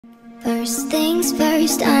First things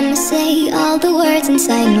first, I'ma say all the words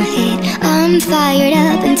inside my head. I'm fired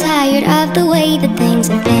up and tired of the way that things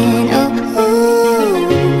have been. Oh,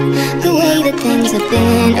 ooh, the way that things have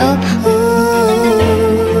been. Oh, ooh.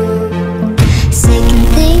 Second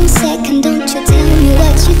thing second, don't you tell me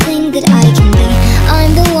what you think that I can be.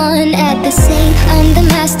 I'm the one at the same, I'm the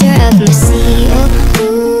master of my sea. Oh,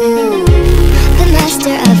 ooh, the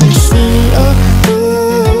master of my sea. Oh,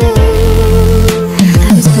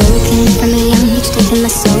 from a young age, taking my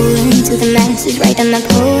soul into the masses, writing my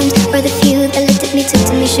poems for the few that looked at me, took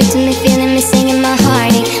to me, shook to me, feeling me, singing my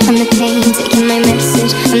heartache. From the pain, taking my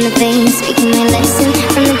message, from the veins, speaking my lesson,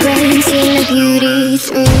 from the brain, seeing the beauty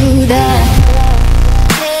through the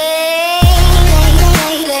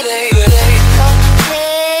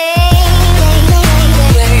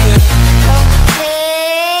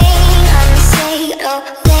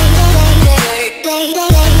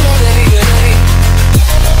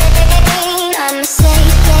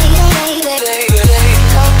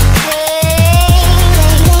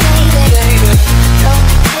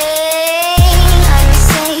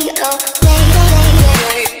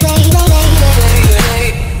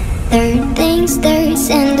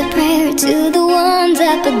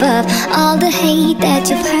above. All the hate that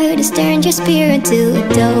you've heard has turned your spirit to a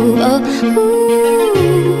dove. Oh,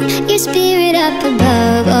 ooh, your spirit up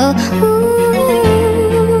above. Oh, ooh.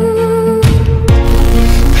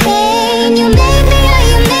 Pain, you made me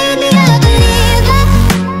a believer,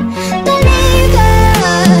 believer.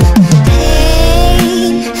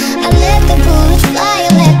 Pain, I let the bullets fly,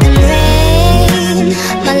 I let them rain.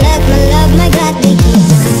 My love, my God, they keep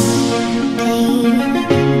pain.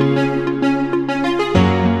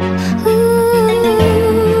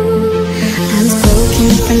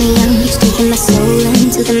 From a young age, taking my soul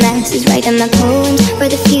into the masses, writing my poems for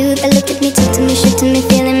the few that looked at me, took to me, shook to me,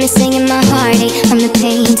 feeling me, singing my heartache. From the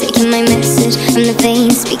pain, taking my message, from the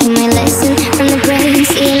veins, speaking my lesson, from the brain,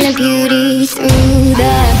 seeing the beauty through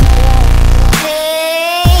the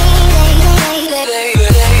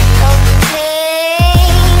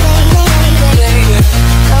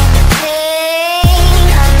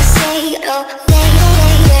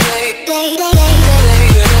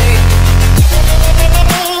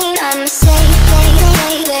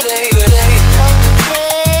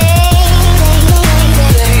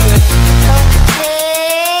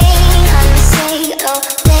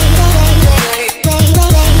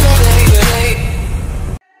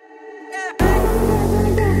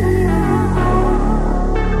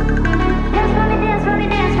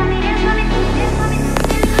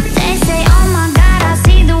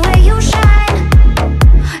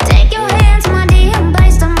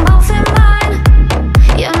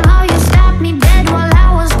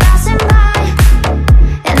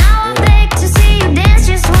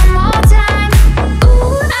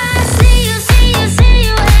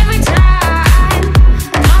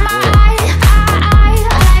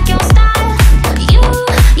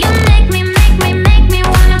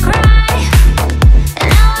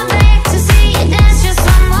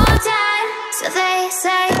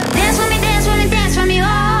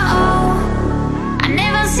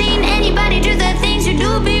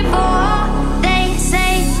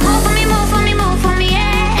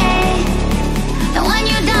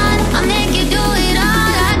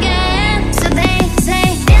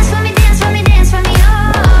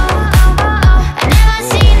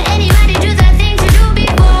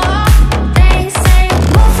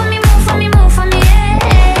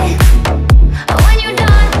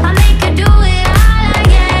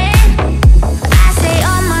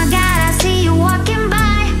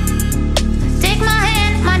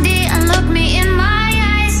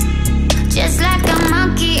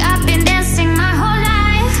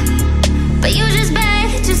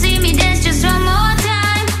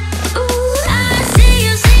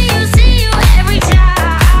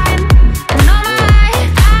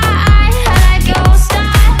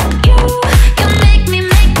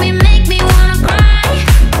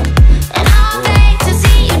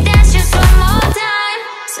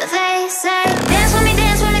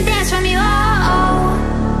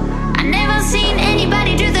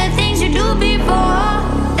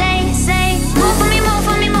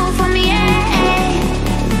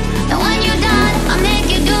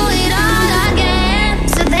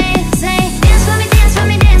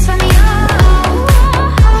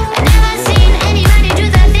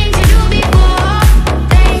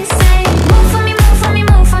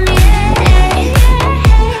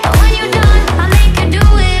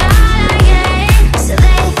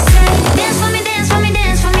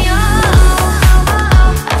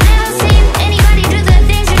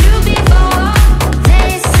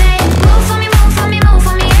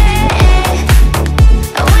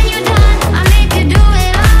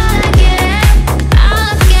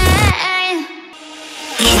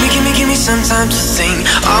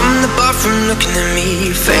stop from looking at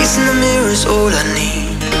me. Facing the mirror's all I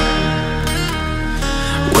need.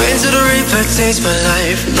 Wait till the reaper takes my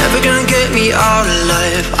life. Never gonna get me out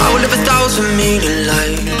alive. I will live 1,000,000,000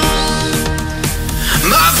 lives.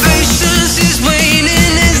 My patience is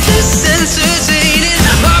waning. Is this entertaining?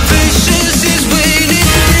 My patience is waning.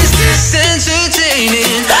 Is this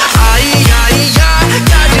entertaining?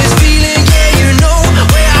 Got this feeling, yeah, you know,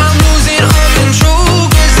 where I'm losing all control.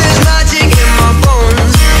 'Cause there's magic in my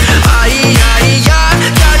bones.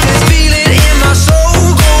 Got this feeling in my soul.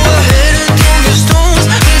 Go ahead and throw the stones.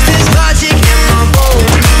 'Cause there's magic in my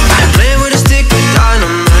bones. Playing with a stick of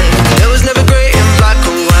dynamite. It was never great in black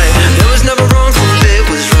and white. There was never wrong till it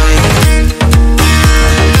was right.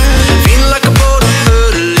 Feeling like a boat of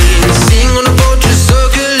hurtling. Seeing on a boat just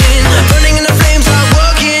circling. Burning in the flames I'm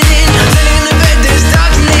working in. Laying in the bed there's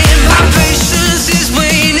darkening. My patience is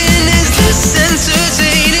waning. Is this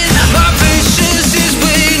entertaining? My patience is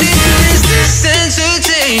waning. Is this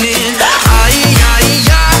entertaining?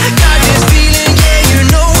 Got this feeling, yeah, you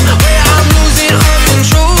know, where I'm losing all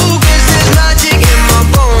control. 'Cause there's magic in my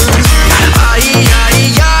bones.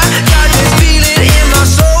 Got this feeling in my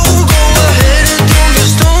soul. Go ahead and throw the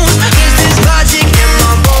stones. 'Cause there's magic in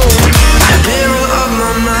my bones. Mirror of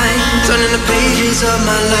my mind, turning the pages of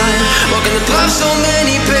my life. Walking the path so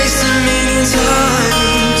many places a million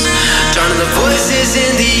times. Drowning the voices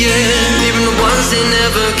in the air, even the ones they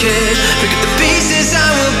never cared. Pick up the pieces, I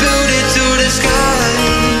will build it to the sky.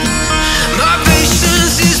 My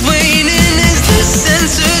patience is waning. Is this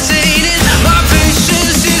entertaining? My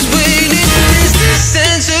patience is waning. Is this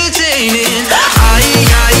entertaining?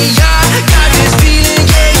 Got this feeling,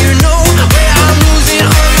 yeah, you know, where I'm losing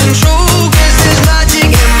all control. 'Cause there's magic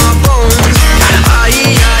in my bones.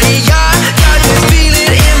 Got this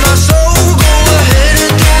feeling in my soul. Go ahead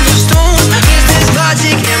and throw the stones. 'Cause there's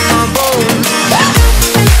magic in my bones.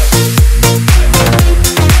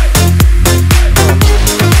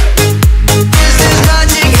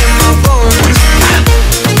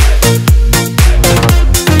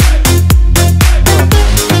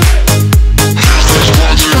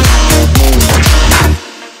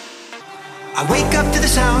 I wake up to the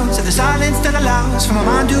sounds of the silence that allows for my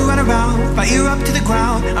mind to run around, my ear up to the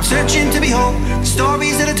ground. I'm searching to behold the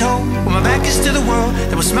stories that I told when my back is to the world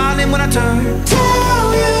that was smiling when I turned.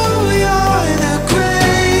 Tell you you're the greatest.